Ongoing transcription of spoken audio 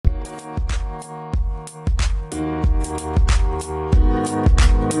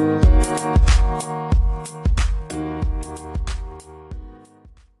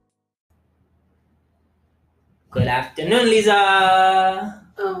afternoon, Lisa.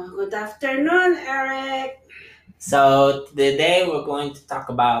 Good afternoon, Eric. So today we're going to talk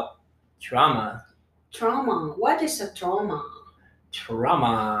about trauma. Trauma. What is a trauma?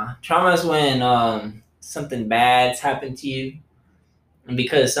 Trauma is when something bad's happened to you, and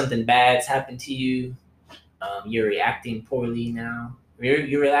because something bad's happened to you, you're reacting poorly now.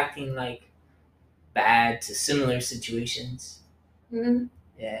 You're reacting like bad to similar situations. Hmm.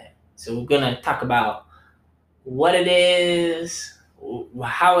 Yeah. So we're gonna talk about what it is,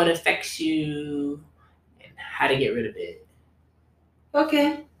 how it affects you, and how to get rid of it.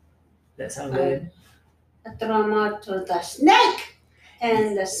 Okay. That sound good? A trauma to the snake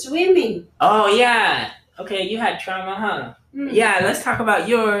and the swimming. Oh yeah. Okay, you had trauma, huh? Yeah, let's talk about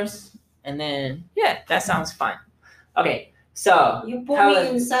yours, and then that sounds fun. Okay, so You put me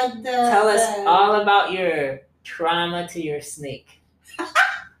inside the. tell us all about your trauma to your snake.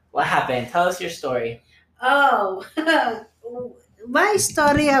 What happened? Tell us your story. Oh, my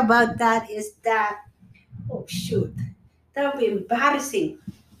story about that is that. Oh shoot, that would be embarrassing.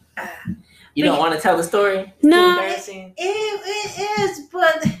 You don't want to tell the story? It's No, too embarrassing. It is,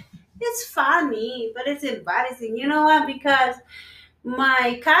 but it's funny, but it's embarrassing. You know what? Because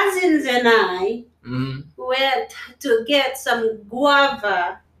my cousins and I went to get some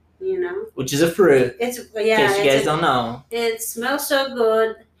guava, which is a fruit. It's In case you guys don't know. It smells so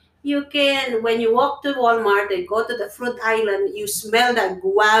good. You can, when you walk to Walmart and go to the fruit island, you smell that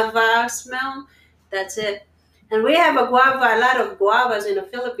guava smell. That's it. And we have a lot of guavas in the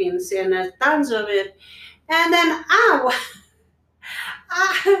Philippines, and tons of it. And then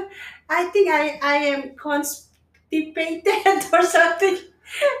I think I am constipated or something.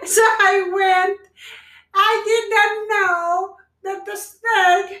 So I went. I did not know that the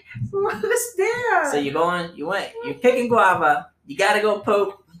snake was there. So you're picking guava. You gotta go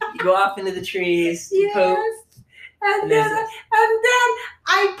poop. You go off into the trees. You poop. And then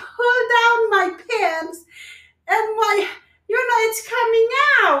I pull down my pants, and it's coming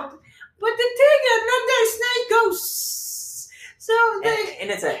out. But the thing is, then the snake goes. So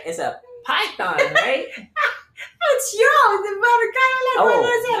it's a python, right? It's young, but kind of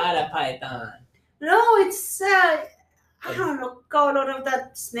like not a python. No, it's I don't know, color of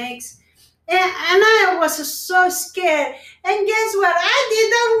that snakes. And I was so scared. And guess what? I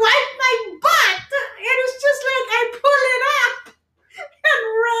didn't wipe my butt. It was just like I pull it up and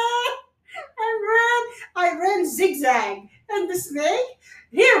ran. I ran zigzag. And the snake,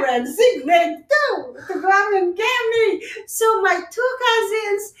 he ran zigzag too to come and get me. So my two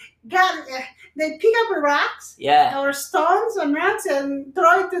cousins they pick up rocks or stones and rocks and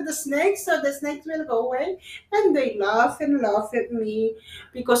throw it to the snakes so the snakes will go away. And they laugh and laugh at me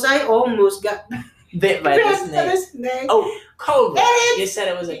because I almost got bit by the snake. Oh, cobra. You said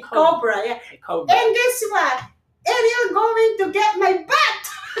it was a cobra. Yeah. A cobra. And guess what? And you're going to get my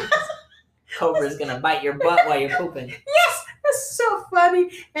butt. Cobra's gonna bite your butt while you're pooping. Yes, that's so funny.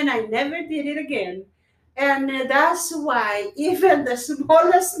 And I never did it again. And that's why even the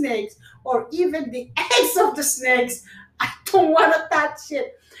smallest snakes or even the eggs of the snakes, I don't want to touch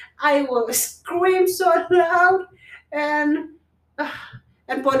it. I will scream so loud. And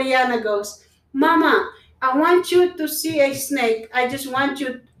Pollyanna goes, Mama, I want you to see a snake. I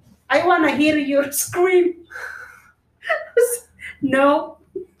want to hear you scream. No,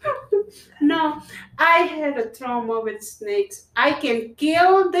 I had a trauma with snakes. I can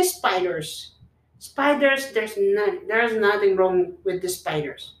kill the spiders. Spiders, there's nothing wrong with the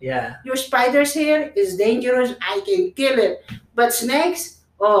spiders. Yeah. Your spiders here is dangerous. I can kill it. But snakes,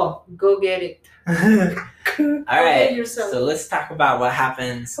 go get it. All right. So let's talk about what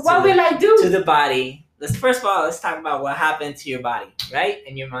happens. What will I do to the body? First of all, let's talk about what happened to your body, right,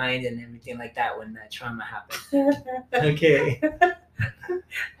 and your mind and everything like that when that trauma happened. Okay.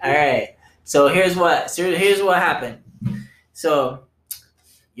 All right. So here's what happened. So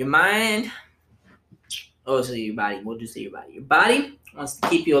your mind. Oh, so your body. We'll just say your body. Your body wants to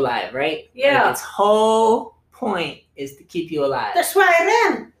keep you alive, right? Yeah. Like its whole point is to keep you alive. That's why I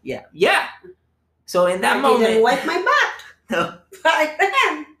ran. Yeah. Yeah. So in that moment, I didn't wipe my butt. No. I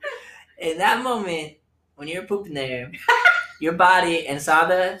ran. In that moment, when you're pooping there, your body and saw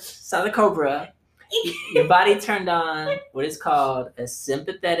the cobra. Your body turned on what is called a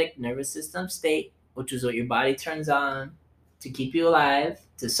sympathetic nervous system state, which is what your body turns on to keep you alive,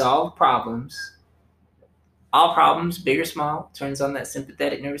 to solve problems. All problems, big or small, turns on that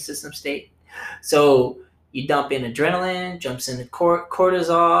sympathetic nervous system state. So you dump in adrenaline, jumps into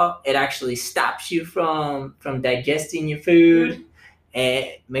cortisol. It actually stops you from digesting your food.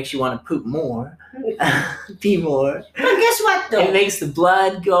 It makes you want to poop more, pee more. But guess what, though? It makes the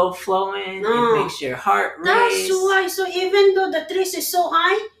blood go flowing. It makes your heart race. That's why. So even though the trees is so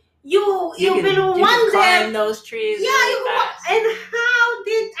high, you will you can climb wonder. those trees. Yeah, really you go. fast. And how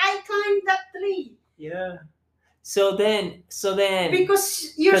did I climb that tree? Yeah. So then,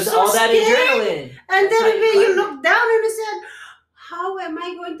 Because you're so all that scared. adrenaline. And That's then how you when you climb it. look down and you said, how am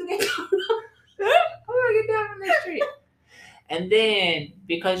I going to get down? How do I get down from this tree? And then,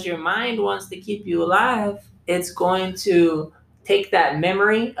 because your mind wants to keep you alive, it's going to take that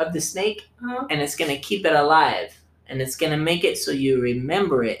memory of the snake and it's going to keep it alive. And it's going to make it so you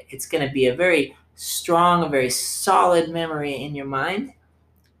remember it. It's going to be a very strong, a very solid memory in your mind.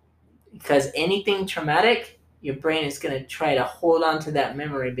 Because anything traumatic, your brain is going to try to hold on to that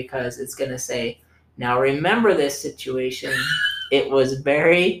memory because it's going to say, now remember this situation. It was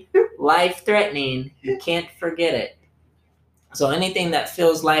very life-threatening. You can't forget it. So anything that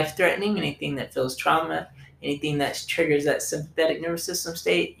feels life-threatening, anything that feels trauma, anything that triggers that sympathetic nervous system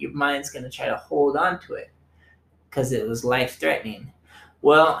state, your mind's going to try to hold on to it because it was life-threatening.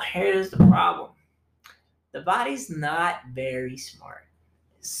 Well, here's the problem. The body's not very smart.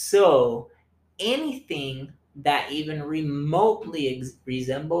 So anything that even remotely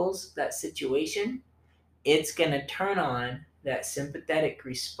resembles that situation, it's going to turn on that sympathetic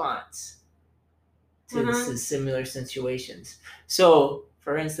response to the similar situations. So,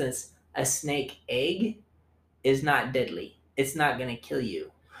 for instance, a snake egg is not deadly. It's not going to kill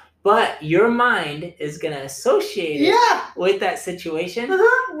you. But your mind is going to associate it with that situation,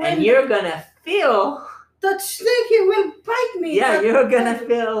 and you're going to feel that snake, it will bite me. Yeah, you're going to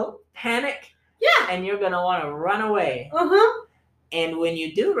feel panic. Yeah. And you're going to want to run away. And when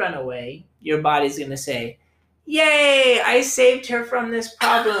you do run away, your body's going to say, yay, I saved her from this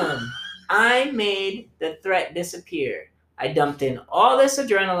problem. I made the threat disappear. I dumped in all this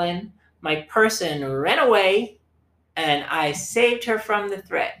adrenaline. My person ran away, and I saved her from the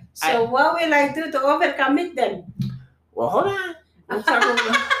threat. So what will I do to overcome it then? Well, hold on. We'll talk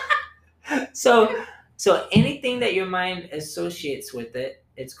about So anything that your mind associates with it,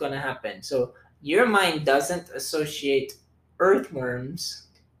 it's going to happen. So your mind doesn't associate earthworms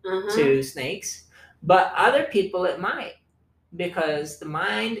to snakes, but other people it might, because the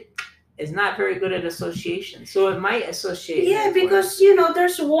mind is not very good at association. So it might associate. Yeah, because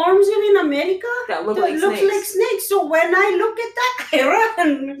there's worms in America that look like snakes. So when I look at that, I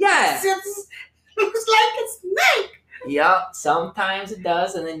run. Yeah. It looks like a snake. Yep. Sometimes it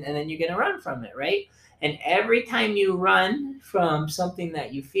does, and then you're gonna run from it, right? And every time you run from something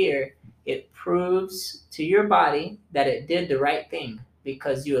that you fear, it proves to your body that it did the right thing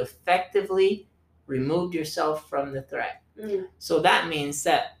because you effectively removed yourself from the threat. So that means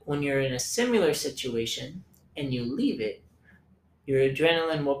that when you're in a similar situation and you leave it, your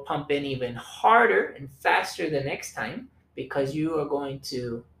adrenaline will pump in even harder and faster the next time because you are going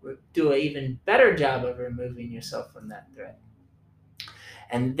to do an even better job of removing yourself from that threat.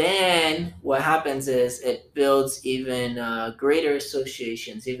 And then what happens is it builds even greater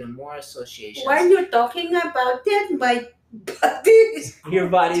associations, even more associations. While you're talking about it, my body is... Your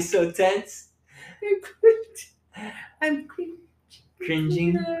body's so tense? I'm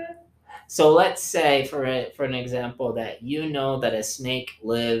cringing. So let's say, for an example, that you know that a snake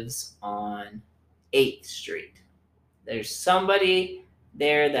lives on 8th Street. There's somebody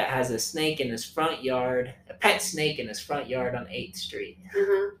there that has a snake in his front yard, a pet snake in his front yard on 8th Street,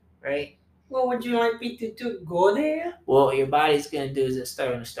 right? What would you like me to do? Go there? Well, what your body's going to do is it's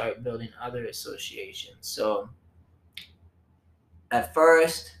going to start building other associations. So at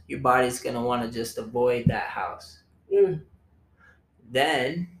first, your body's going to want to just avoid that house.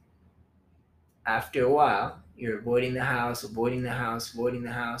 Then, after a while, you're avoiding the house.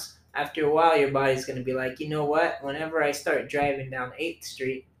 After a while, your body's going to be like, you know what? Whenever I start driving down 8th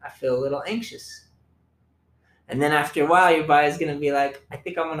Street, I feel a little anxious. And then after a while, your body's going to be like, I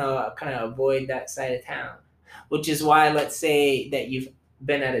think I'm going to kind of avoid that side of town. Which is why, let's say that you've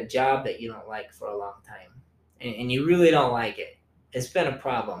been at a job that you don't like for a long time. And you really don't like it. It's been a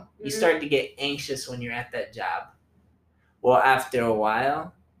problem. You start to get anxious when you're at that job. Well, after a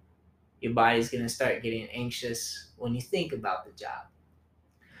while, your body's going to start getting anxious when you think about the job.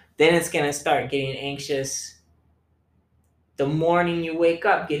 Then it's going to start getting anxious the morning you wake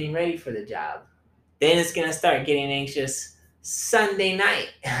up getting ready for the job. Then it's going to start getting anxious Sunday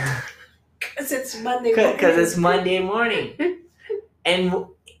night. Because it's Monday morning. Because it's Monday morning. And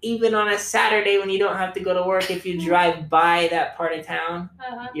even on a Saturday when you don't have to go to work, if you drive by that part of town,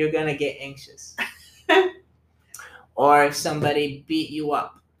 you're going to get anxious. Or if somebody beat you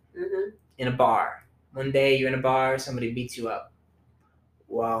up in a bar. One day you're in a bar, somebody beats you up.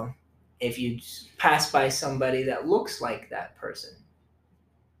 Well, if you pass by somebody that looks like that person,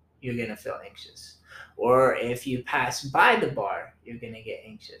 you're going to feel anxious. Or if you pass by the bar, you're going to get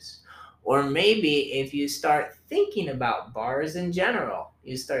anxious. Or maybe if you start thinking about bars in general,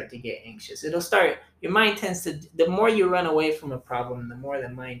 you start to get anxious. Your mind tends to, the more you run away from a problem, the more the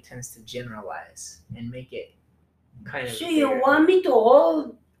mind tends to generalize and make it kind of So you bigger. want me to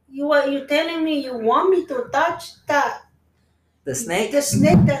hold? You're telling me you want me to touch The snake? the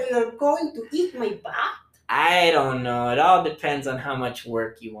snake that you're going to eat my butt? I don't know. It all depends on how much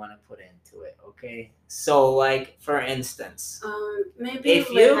work you want to put into it, okay? So, like, for instance, Maybe if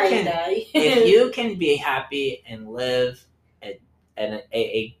when you I can die. if you can be happy and live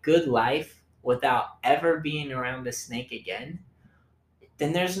a good life without ever being around a snake again,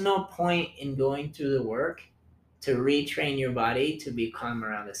 then there's no point in going through the work to retrain your body to be calm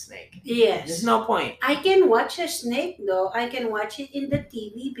around a snake. Yes. There's no point. I can watch a snake though. I can watch it in the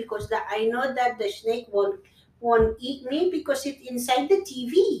TV because I know that the snake won't eat me because it's inside the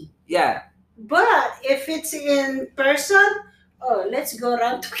TV. Yeah. But if it's in person, oh, let's go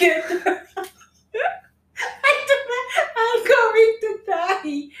around together. I'm going to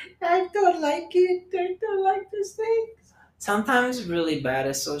die. I don't like it. I don't like the snakes. Sometimes really bad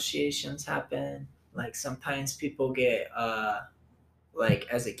associations happen. Like sometimes people get like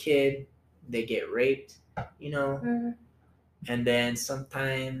as a kid they get raped, Mm. and then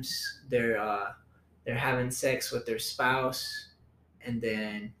sometimes they're having sex with their spouse, and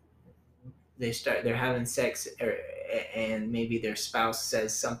then they're having sex, and maybe their spouse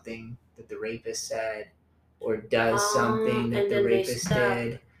says something that the rapist said, or does something that And the then they rapist stop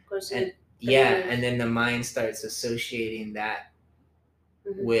did, 'cause and it yeah, triggers. and then the mind starts associating that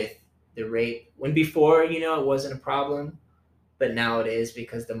Mhm. with the rape, when before it wasn't a problem, but now it is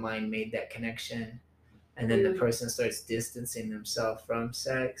because the mind made that connection, and then the person starts distancing themselves from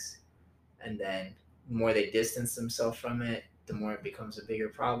sex, and then the more they distance themselves from it, the more it becomes a bigger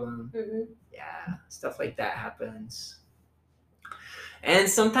problem. Yeah, stuff like that happens. And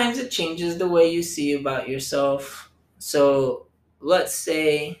sometimes it changes the way you see about yourself. So let's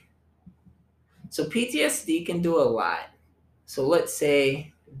say, so PTSD can do a lot. So let's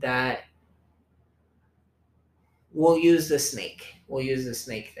say that we'll use the snake. We'll use the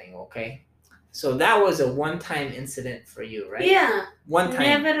snake thing, okay? So that was a one-time incident for you, right? Yeah. One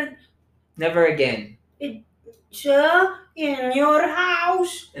time. Never again. So in your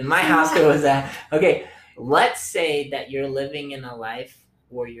house. In my house there was that. Okay, let's say that you're living in a life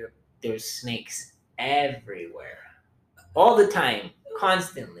where there's snakes everywhere. All the time,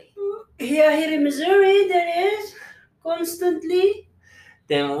 constantly. Yeah, here in Missouri there is constantly.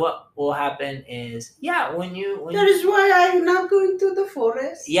 Then what will happen is, That is why I'm not going to the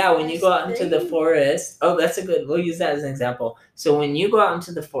forest. Yeah, when you go out into the forest, that's we'll use that as an example. So when you go out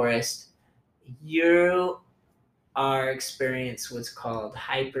into the forest, you are experiencing what's called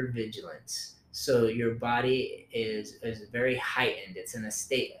hypervigilance. So your body is very heightened. It's in a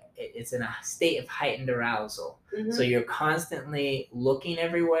state of heightened arousal. Mhm. So you're constantly looking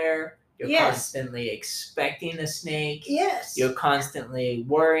everywhere. You're Yes. constantly expecting a snake. Yes. You're constantly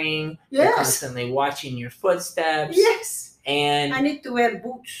worrying. You're Yes. constantly watching your footsteps. Yes. And I need to wear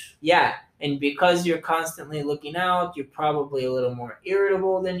boots. yeah, and because you're constantly looking out, you're probably a little more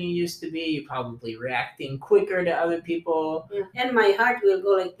irritable than you used to be. You're probably reacting quicker to other people. Yeah. And my heart will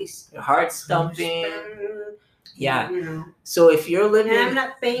go like this. Your heart's stumping. Yeah. You know. So if you're living, And I'm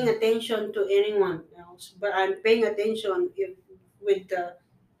not paying attention to anyone else, but I'm paying attention with the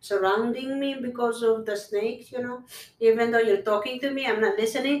surrounding me because of the snakes. Even though you're talking to me, I'm not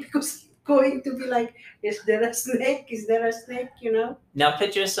listening because I'm going to be like, is there a snake? Is there a snake? Now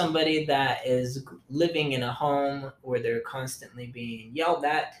picture somebody that is living in a home where they're constantly being yelled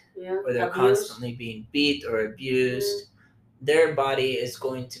at, or they're constantly being beat or abused. Their body is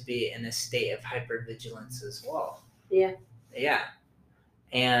going to be in a state of hypervigilance as well. Yeah. Yeah.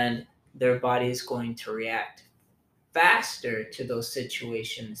 And their body is going to react faster to those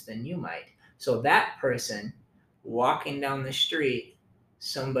situations than you might. So that person walking down the street,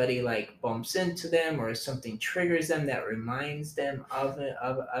 somebody like bumps into them or something triggers them that reminds them of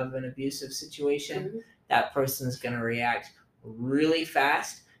an abusive situation, Mhm. that person's going to react really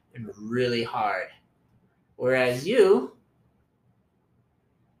fast and really hard. Whereas you,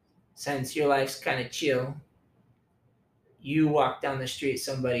 since your life's kind of chill, you walk down the street,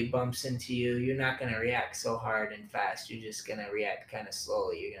 somebody bumps into you, you're not going to react so hard and fast. You're just going to react kind of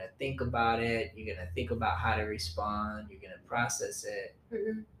slowly. You're going to think about it. You're going to think about how to respond. You're going to process it.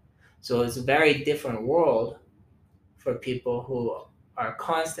 Mm-hmm. So it's a very different world for people who are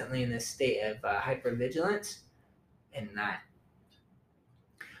constantly in this state of hypervigilance and not.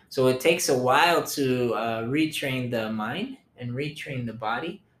 So it takes a while to retrain the mind and retrain the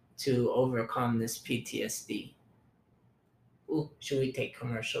body to overcome this PTSD. Ooh, should we take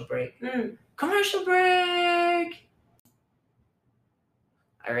commercial break? Commercial break!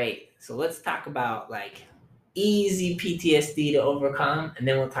 All right, so let's talk about like easy PTSD to overcome, and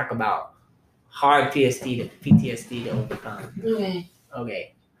then we'll talk about hard PTSD to overcome.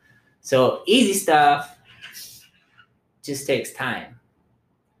 Okay. So easy stuff just takes time.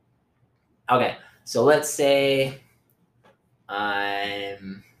 Okay, so let's say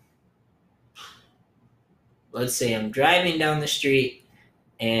I'm driving down the street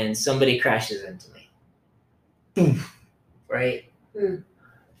and somebody crashes into me. Boom. Right?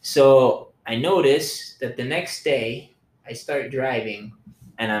 So I notice that the next day I start driving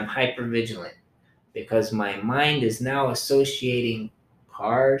and I'm hypervigilant because my mind is now associating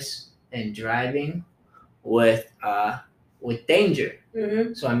cars and driving with danger.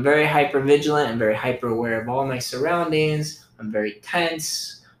 So I'm very hypervigilant. I'm very hyper aware of all my surroundings. I'm very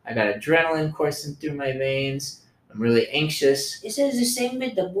tense. I got adrenaline coursing through my veins. I'm really anxious. Is it the same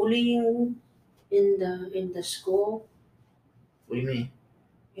with the bullying in the school? What do you mean?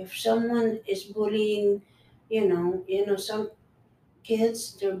 If someone is bullying, some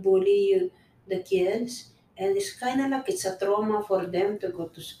kids, they bully the kids, and it's kind of like it's a trauma for them to go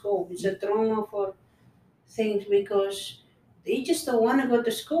to school. It's a trauma for things because they just don't want to go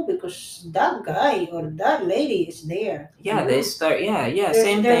to school because that guy or that lady is there. Yeah, they start.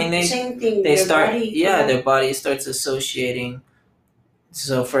 Same Same thing. They their start. body, Their body starts associating.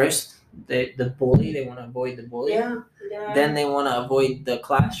 So first, the bully, they want to avoid the bully. Yeah. Then they want to avoid the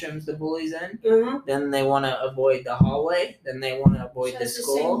classrooms the bully's in. Then they want to avoid the hallway. Then they want to avoid the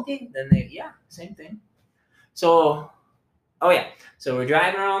school. Then same thing. So, so we're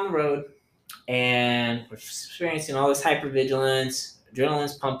driving around the road, and we're experiencing all this hypervigilance.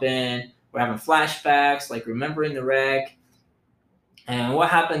 Adrenaline's pumping. We're having flashbacks, like remembering the wreck. And what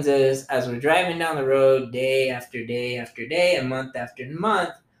happens is, as we're driving down the road day after day after day, and month after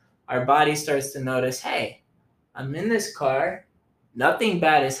month, our body starts to notice, hey, I'm in this car. Nothing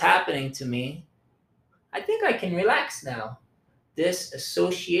bad is happening to me. I think I can relax now. This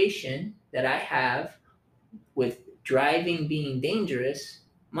association that I have with driving being dangerous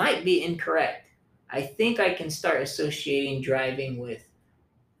might be incorrect. I think I can start associating driving with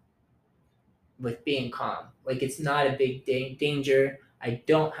being calm. Like it's not a big danger. I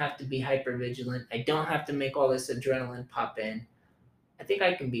don't have to be hypervigilant. I don't have to make all this adrenaline pop in. I think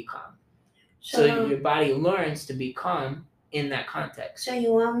I can be calm. So your body learns to be calm in that context. So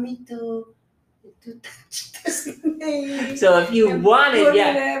you want me to touch the snake? So if you wanted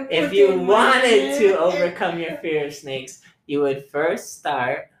to overcome your fear of snakes, you would first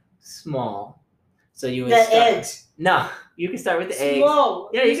start small. So you would eggs. No, you can start with the eggs.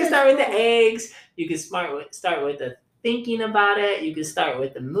 Yeah, you can start with the eggs. You can start with the thinking about it. You can start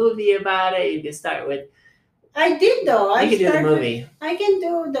with the movie about it. You can start with. I did though. You can do the movie. I can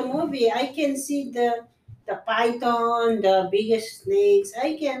do the movie. I can see the python, the biggest snakes.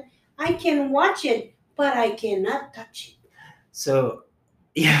 I can watch it, but I cannot touch it. So,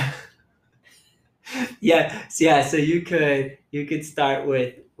 yeah. So you could start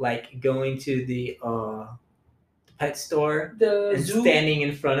with like going to the pet store, the and zoo, standing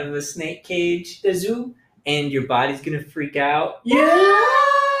in front of a snake cage, the zoo, and your body's gonna freak out. Yeah.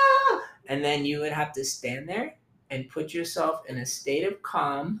 And then you would have to stand there and put yourself in a state of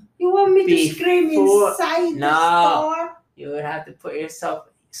calm. You want me to scream inside the store? You would have to put yourself.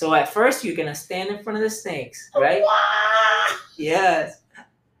 So at first you're gonna stand in front of the snakes, right? Yes.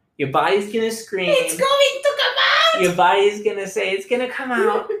 Your body's gonna scream. It's going to come out. Your body's gonna say it's gonna come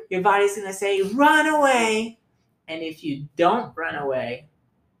out. Your body's gonna say run away. And if you don't run away,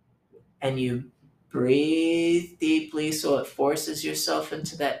 and you breathe deeply, so it forces yourself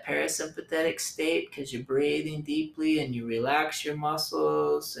into that parasympathetic state because you're breathing deeply and you relax your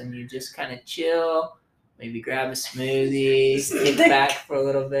muscles and you just kind of chill. Maybe grab a smoothie, sit back for a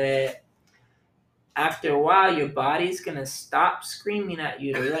little bit. After a while, your body's going to stop screaming at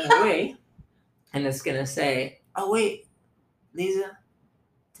you to run away, and it's going to say, oh, wait, Lisa,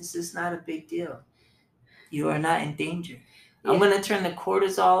 this is not a big deal. You are not in danger. I'm going to turn the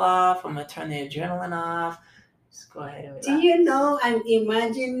cortisol off. I'm going to turn the adrenaline off. Just go ahead and relax. Do you know, I'm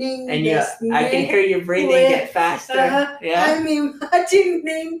imagining and I can hear your breathing get faster. I'm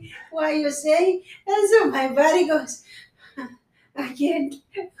imagining what you say. And so my body goes, I can't.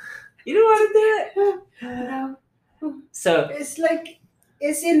 You don't want to do it? No. So it's like,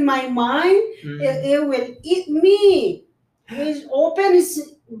 it's in my mind. It will eat me. It's open its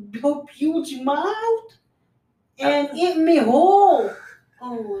huge mouth and eat me whole.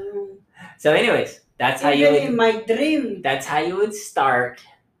 Oh, So, anyways, that's how you even would. in my dream. That's how you would start,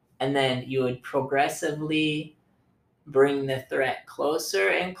 and then you would progressively bring the threat closer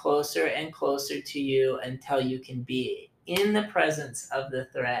and closer and closer to you until you can be in the presence of the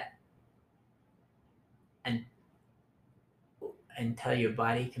threat and until your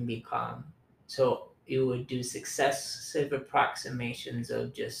body can be calm. So you would do successive approximations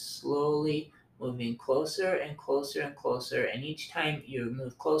of just slowly moving closer and closer and closer, and each time you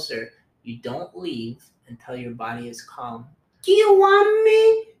move closer, you don't leave until your body is calm. Do you want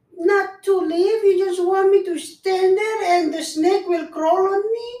me not to leave? You just want me to stand there and the snake will crawl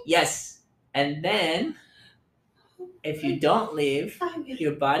on me? Yes. And then if you don't leave, I will,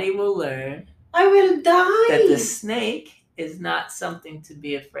 your body will learn I will die. that the snake is not something to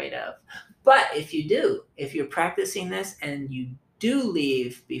be afraid of. But if you do, if you're practicing this and you do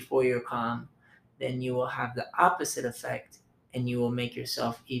leave before you're calm, then you will have the opposite effect and you will make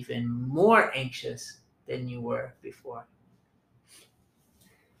yourself even more anxious than you were before.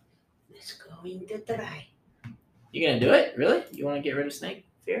 Let's go in to try. You gonna do it? Really? You want to get rid of snake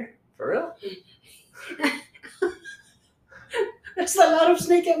fear? For real? There's a lot of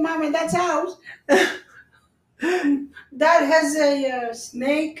snake at Mom and Dad's house. Dad has a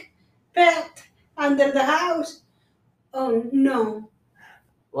snake pet under the house. Oh no.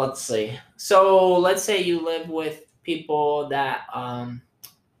 Let's see. So let's say you live with people that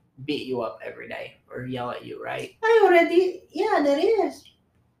beat you up every day or yell at you, right? Yeah, there is.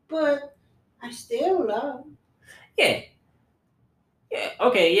 But I still love. Yeah. Yeah.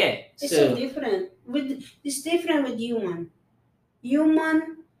 Okay. Yeah. It's so different. It's different with human.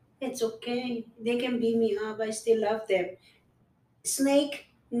 Human, it's okay. They can beat me up. I still love them. Snake,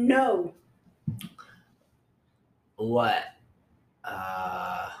 no. What?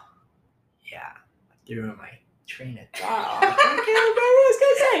 Yeah. I threw my train of thought. I can't remember what I was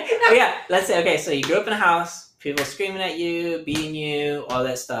gonna say. Oh yeah. Let's say okay. So you grew up in a house. People screaming at you, beating you, all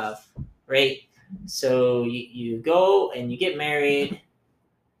that stuff, right? So you go and you get married,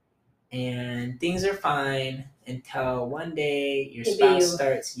 and things are fine until one day your They beat spouse you.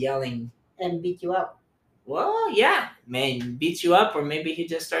 starts yelling. And beat you up. Well, yeah, man, beats you up, or maybe he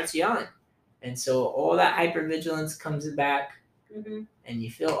just starts yelling, and so all that hypervigilance comes back, Mm-hmm. and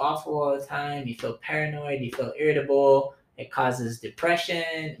you feel awful all the time. You feel paranoid. You feel irritable. It causes depression.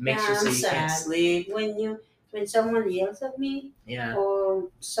 It makes you so you can't sleep. When someone yells at me, Yeah. or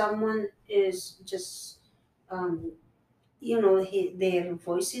someone is just their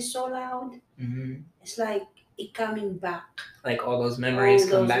voice is so loud, Mm-hmm. it's like it coming back. Like all those memories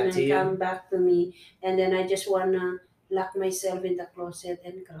come back to you. Come back to me, and then I just wanna lock myself in the closet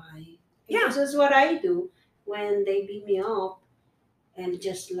and cry. Yeah. This is what I do when they beat me up, and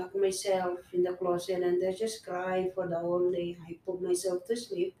just lock myself in the closet and I just cry for the whole day. I put myself to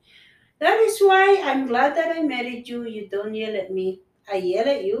sleep. That is why I'm glad that I married you. You don't yell at me. I yell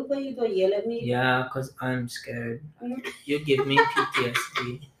at you, but you don't yell at me. Yeah, because I'm scared. Mm. You give me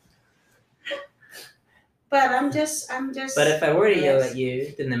PTSD. But I'm just. But if I were to yell at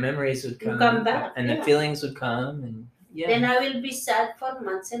you, then the memories would come back, and the feelings would come, and yeah. Then I will be sad for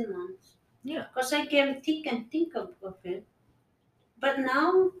months and months. Yeah. Because I can think of it. But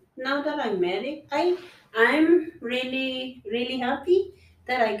now that I'm married, I'm really, really happy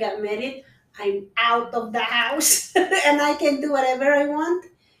that I got married. I'm out of the house and I can do whatever I want.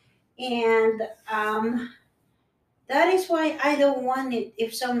 And that is why I don't want it.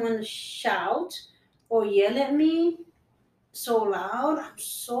 If someone shouts or yell at me so loud, I'm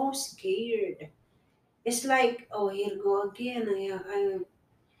so scared. It's like, oh, here go again.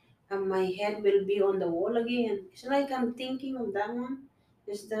 And my head will be on the wall again. It's like I'm thinking of that one.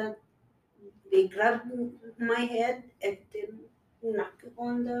 Is that they grab my head and then knock it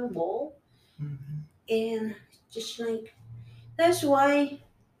on the wall, and just like that's why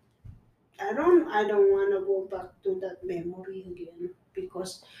I don't want to go back to that memory again.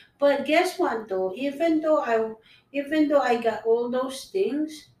 Because but guess what though, even though I got all those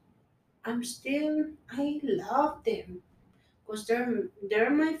things, I love them because they're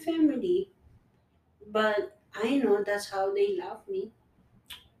my family, but I know that's how they love me,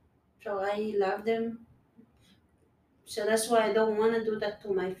 so I love them. So that's why I don't want to do that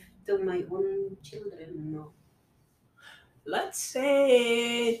to my own children. No. Let's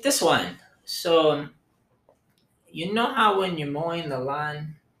say this one. So you know how when you're mowing the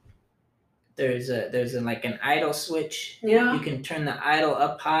lawn, there's a like an idle switch. Yeah. You can turn the idle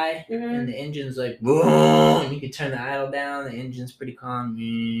up high, Mhm. and the engine's like boom. You can turn the idle down. The engine's pretty calm.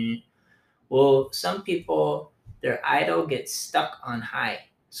 Well, some people their idle gets stuck on high,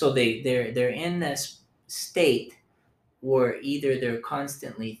 so they're in this state where either they're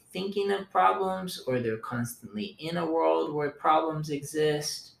constantly thinking of problems or they're constantly in a world where problems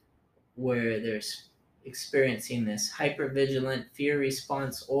exist, where they're experiencing this hypervigilant fear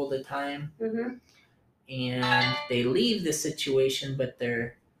response all the time, Mm-hmm. and they leave the situation, but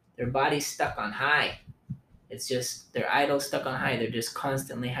their body's stuck on high. It's just their idle stuck on high. They're just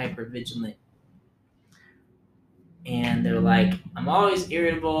constantly hypervigilant. And they're like, I'm always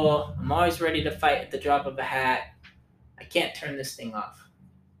irritable. I'm always ready to fight at the drop of a hat. I can't turn this thing off.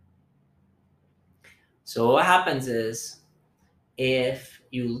 So what happens is, if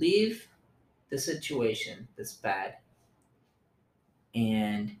you leave the situation that's bad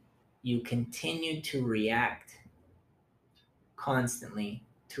and you continue to react constantly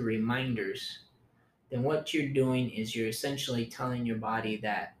to reminders, then what you're doing is you're essentially telling your body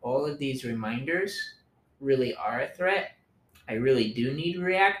that all of these reminders really are a threat. I really do need to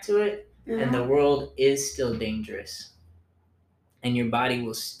react to it, and the world is still dangerous. And your body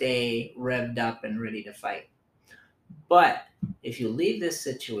will stay revved up and ready to fight. But if you leave this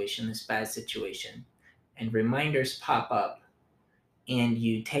situation, this bad situation, and reminders pop up, and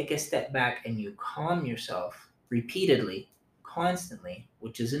you take a step back and you calm yourself repeatedly, constantly,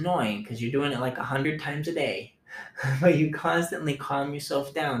 which is annoying because you're doing it like 100 times a day, but you constantly calm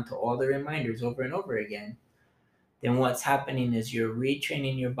yourself down to all the reminders over and over again, then what's happening is you're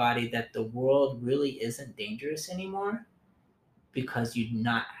retraining your body that the world really isn't dangerous anymore, because you're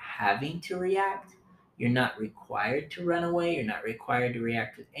not having to react. You're not required to run away. You're not required to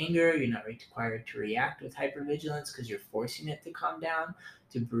react with anger. You're not required to react with hypervigilance because you're forcing it to calm down,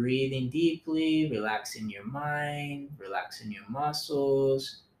 to breathing deeply, relaxing your mind, relaxing your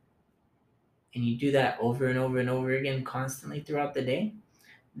muscles. And you do that over and over and over again constantly throughout the day.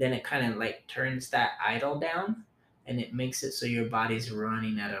 Then it kind of like turns that idle down, and it makes it so your body's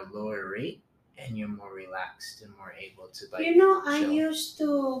running at a lower rate and you're more relaxed and more able to like You know,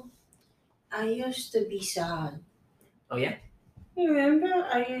 chill. I used to be sad. Oh yeah? You remember,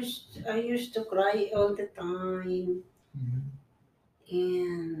 I used to cry all the time,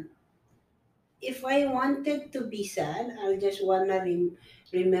 and if I wanted to be sad, I'll just wanna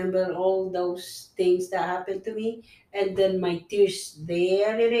remember all those things that happened to me, and then my tears,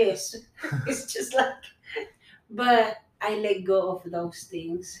 there it is. It's just like, but I let go of those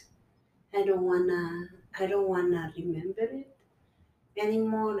things. I don't wanna remember it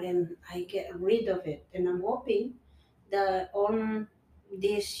anymore, and I get rid of it. And I'm hoping that all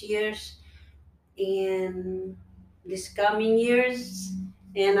these years and this coming years,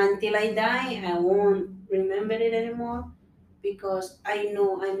 and until I die, I won't remember it anymore, because I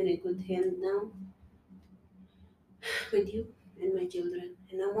know I'm in a good hand now with you and my children.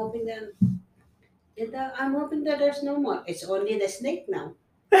 And I'm hoping that there's no more. It's only the snake now.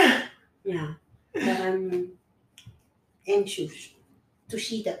 Yeah. But I'm anxious to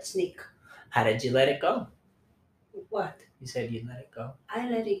see that snake. How did you let it go? What? You said you let it go. I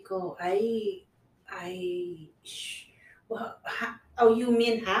let it go. Well, oh, you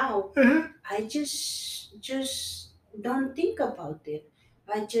mean how? I just don't think about it.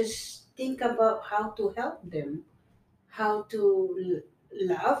 I just think about how to help them, how to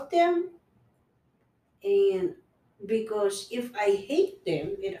love them, and because if I hate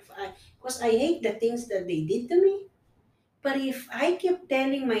them, because I hate the things that they did to me. But if I keep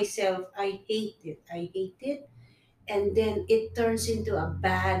telling myself I hate it, and then it turns into a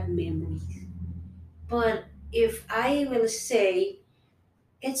bad memory. But if I will say,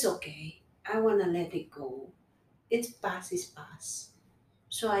 it's okay, I want to let it go, it's past is past.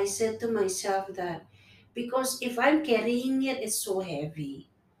 So I said to myself that, because if I'm carrying it, it's so heavy.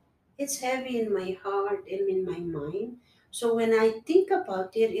 It's heavy in my heart and in my mind. So when I think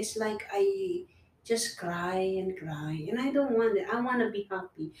about it, it's like I just cry and cry. And I don't want it. I want to be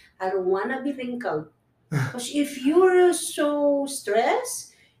happy. I don't want to be wrinkled. Because if you're so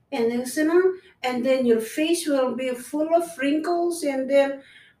stressed and and then your face will be full of wrinkles, and then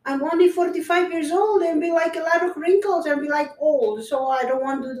I'm only 45 years old and be like a lot of wrinkles and be like old. So I don't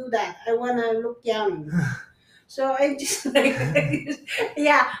want to do that. I want to look young. So I just like,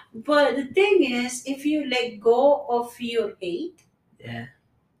 yeah. But the thing is, if you let go of your hate, Yeah.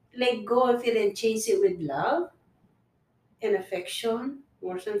 let go of it and change it with love and affection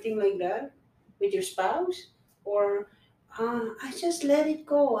or something like that with your spouse, or I just let it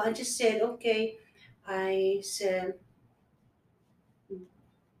go. I just said, okay. I said,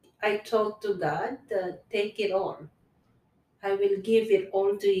 I told to God that take it all. I will give it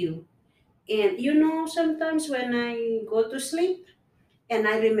all to you. And sometimes when I go to sleep and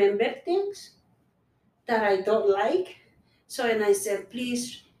I remember things that I don't like, so and I said,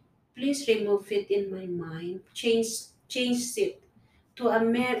 please remove it in my mind. change it to a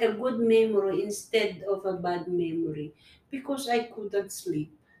good memory instead of a bad memory because I couldn't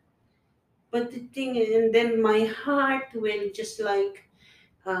sleep. But the thing is, and then my heart will just like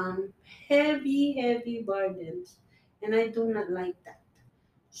um, heavy burdens, and I do not like that.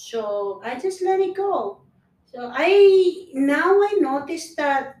 So I just let it go. So I notice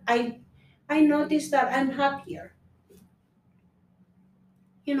that I notice that I'm happier.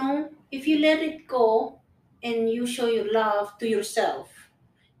 You know, if you let it go and you show your love to yourself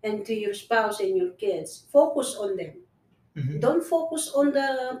and to your spouse and your kids, focus on them. Mhm. Don't focus on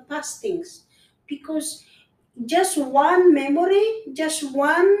the past things because just one memory, just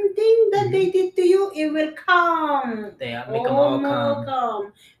one thing that they did to you, it will come. They make them Oh all no, calm.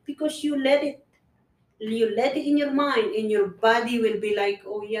 come because you let it in your mind, and your body will be like,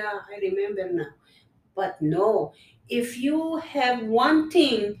 oh yeah, I remember now. But no, if you have one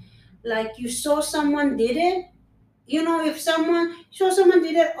thing, like you saw someone did it, you know, if someone saw someone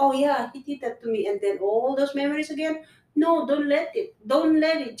did it, oh yeah, he did that to me, and then all those memories again. No, don't let it. Don't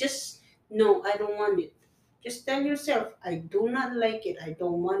let it. Just no, I don't want it. Just tell yourself, I do not like it. I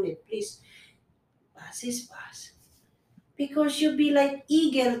don't want it. Please, pass is pass. Because you'll be like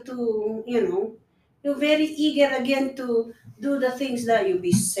eager to, you're very eager again to do the things that you'll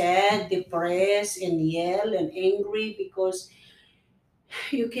be sad, depressed, and yell and angry because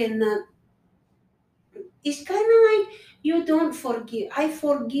you cannot. It's kind of like you don't forgive. I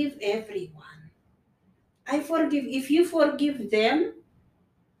forgive everyone. I forgive. If you forgive them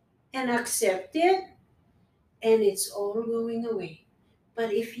and accept it, and it's all going away.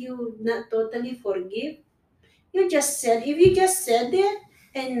 But if you not totally forgive, if you just said it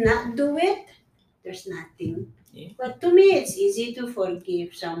and not do it, there's nothing. Yeah. But to me, it's easy to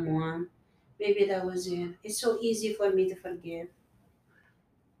forgive someone. Maybe that was it. It's so easy for me to forgive.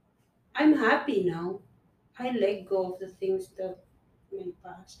 I'm happy now. I let go of the things that may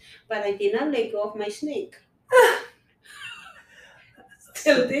pass. But I did not let go of my snake.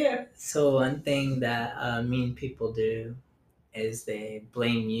 Still there. So one thing that mean people do is they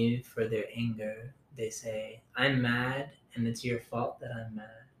blame you for their anger. They say, "I'm mad, and it's your fault that I'm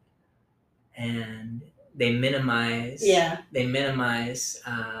mad," and they minimize. Yeah. They minimize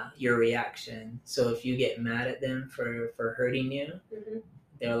your reaction. So if you get mad at them for hurting you, Mm-hmm.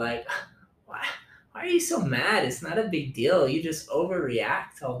 they're like, "Why? Why are you so mad? It's not a big deal. You just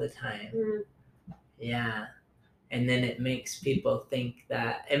overreact all the time." Mm. Yeah. And then it makes people think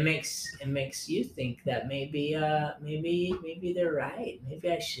that it makes you think that maybe they're right. Maybe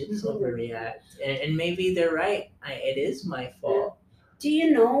I shouldn't overreact, and maybe they're right. It is my fault. Do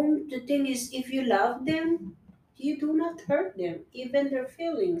you know the thing is, if you love them, you do not hurt them, even their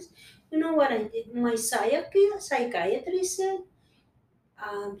feelings. You know what I did? My psychiatrist said,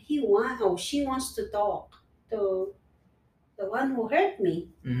 she wants to talk to the one who hurt me.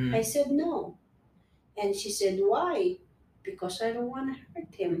 Hmm. I said no, and she said why? Because I don't want to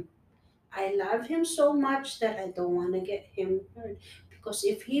hurt him. I love him so much that I don't want to get him hurt. Because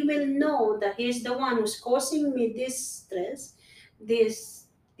if he will know that he's the one who's causing me this stress, this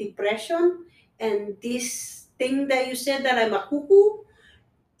depression, and this thing that you said that I'm a cuckoo,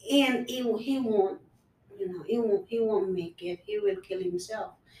 and he won't, he won't make it. He will kill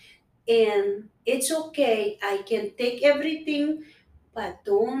himself. And it's okay. I can take everything, but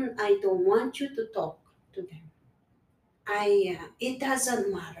I don't want you to talk to them. It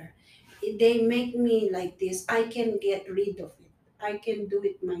doesn't matter. They make me like this. I can get rid of it. I can do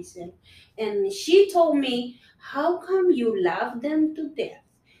it myself. And she told me, how come you love them to death?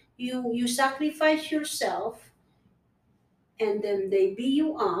 You sacrifice yourself, and then they beat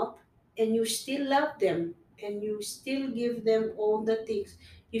you up, and you still love them, and you still give them all the things.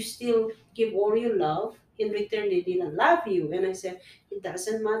 You still give all your love. In return, they didn't love you. And I said, it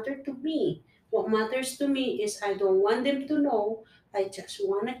doesn't matter to me. What matters to me is I don't want them to know. I just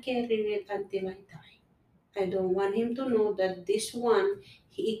want to carry it until I die. I don't want him to know that this one,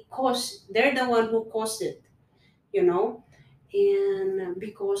 they're the one who caused it, you know. And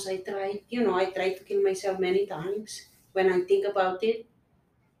because I tried to kill myself many times when I think about it.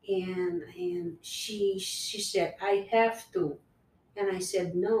 And she said I have to, and I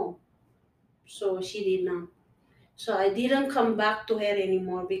said no. So she did not. So I didn't come back to her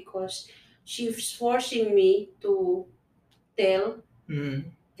anymore because she's forcing me to tell, Hmm.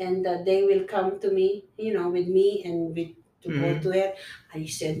 and that they will come to me, with me and with to go to her. I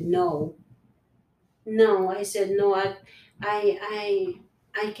said no. No, I said no. I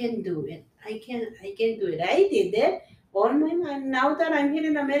can do it. I can do it. I did it all my life. Now that I'm here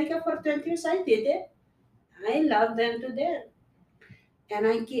in America for 20 years, I did it. I love them to death. and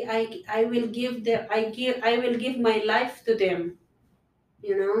I will give them, I will give my life to them,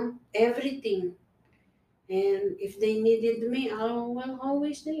 everything. And if they needed me, I'm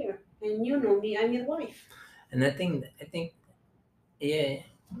always there. And you know me, I'm your wife. And I think, yeah,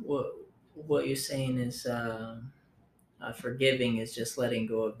 what what you're saying is forgiving is just letting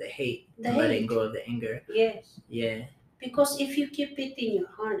go of the hate The and letting hate. go of the anger. Yes. Yeah, Because if you keep it in your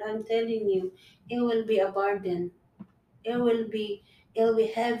heart, I'm telling you, it will be a burden. It will be it'll be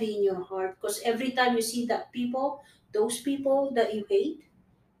heavy in your heart. Because every time you see those people that you hate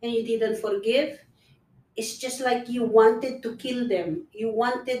and you didn't forgive, it's just like you wanted to kill them. You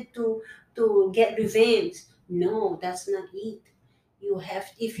wanted to get revenge. No, that's not it. You have,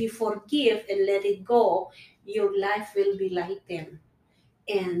 if you forgive and let it go, your life will be lightened,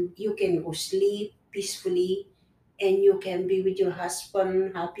 and you can go sleep peacefully, and you can be with your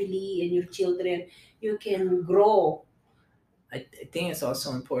husband happily and your children. You can grow. I think it's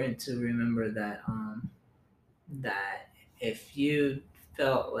also important to remember that if you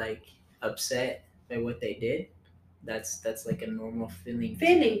felt like upset by what they did, that's like a normal feeling.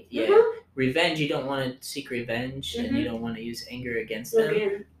 Feeling. Yeah. Revenge, you don't want to seek revenge, and you don't want to use anger against them,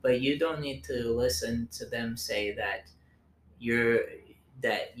 Again. but you don't need to listen to them say that you're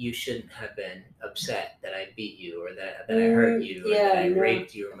that you shouldn't have been upset that I beat you, or that I hurt you, or that I no.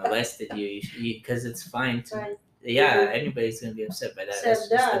 raped you or molested you, because it's fine to. Right. Yeah, anybody's gonna be upset by that. Upset That's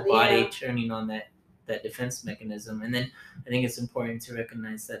just the that, body yeah. turning on that defense mechanism. And then I think it's important to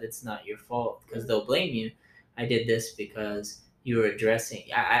recognize that it's not your fault, because they'll blame you. I did this because you were dressing.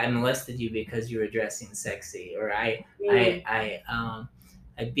 I molested you because you were dressing sexy, or I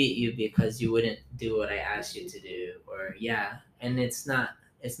beat you because you wouldn't do what I asked you to do, or yeah, and it's not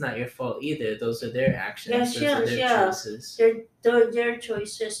your fault either. Those are their actions. Yeah, Those sure, are their yeah. choices. Their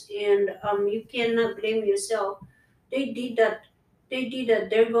choices, and you cannot blame yourself. They did that. They did that.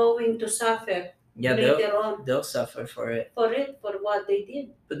 They're going to suffer Yeah, later on they'll suffer for it. for what they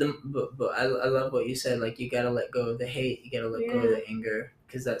did. But I love what you said. Like, you gotta let go of the hate. You gotta let go of the anger,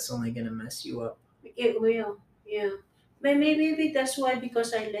 because that's only gonna mess you up. It will, yeah. But maybe that's why,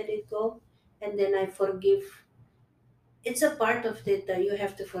 because I let it go, and then I forgive. It's a part of it that you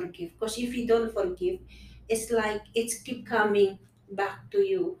have to forgive. Because if you don't forgive, it's like it's keep coming back to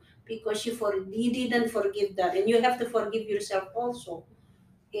you, because you didn't forgive that, and you have to forgive yourself also.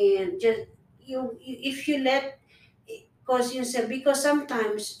 And just if you let, because you said, because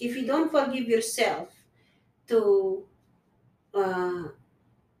sometimes if you don't forgive yourself to uh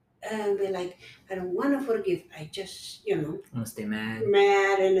and be like, I don't want to forgive, I just I'm gonna stay mad.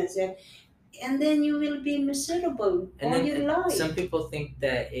 and I said, and then you will be miserable And all then your life. some people think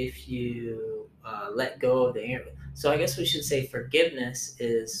that if you let go of the anger, so I guess we should say forgiveness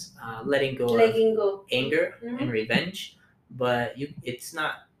is letting go of Letting go. anger Mhm. and revenge. But it's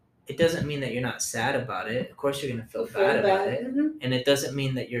not. It doesn't mean that you're not sad about it. Of course, you're gonna feel bad about it, and it doesn't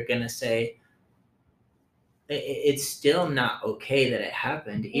mean that you're gonna say it's still not okay that it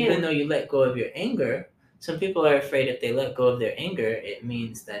happened, even though you let go of your anger. Some people are afraid if they let go of their anger, it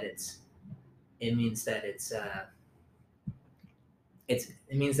means that it means that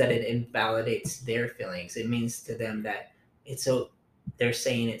it invalidates their feelings. It means to them that it's so they're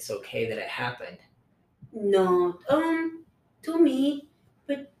saying it's okay that it happened. No, to me,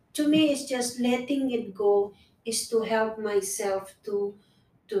 but to me, it's just letting it go is to help myself to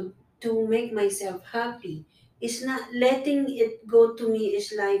to make myself happy. It's not letting it go. To me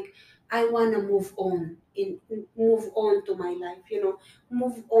is like I wanna move on to my life.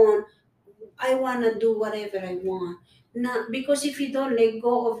 Move on. I wanna do whatever I want. Not because if you don't let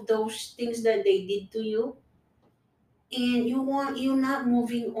go of those things that they did to you, and you're not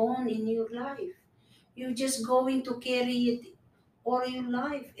moving on in your life, you're just going to carry it all your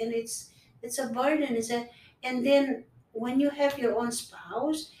life, and it's a burden. And then when you have your own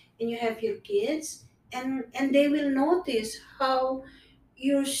spouse and you have your kids, and they will notice how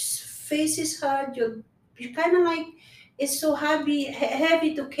your face is hard, you're kind of like, it's so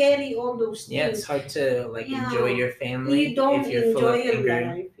heavy to carry all those things. Yeah, it's hard to enjoy your family. You don't if you're full enjoy of your anger.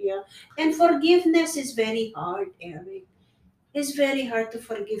 life. Yeah. And forgiveness is very hard, Eric. It's very hard to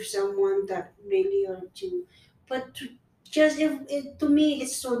forgive someone that really hurt you. But to me,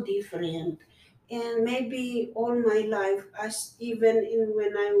 it's so different. And maybe all my life, as even in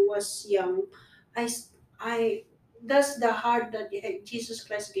when I was young, I, s- I that's the heart that Jesus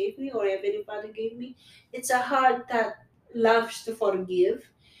Christ gave me, or Heavenly Father gave me. It's a heart that loves to forgive,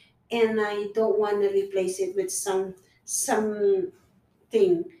 and I don't want to replace it with some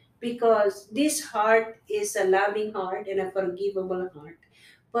thing, because this heart is a loving heart and a forgivable heart.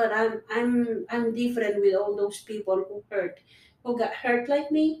 But I'm different with all those people who hurt. who got hurt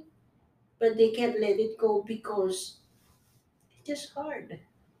like me, but they can't let it go because it's just hard,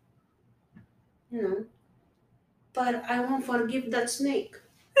 you know. But I won't forgive that snake.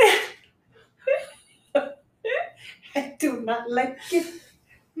 I do not like it.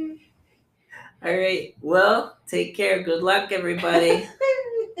 All right. Well, take care. Good luck, everybody.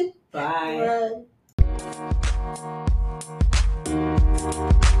 Bye.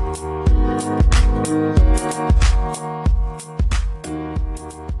 Right.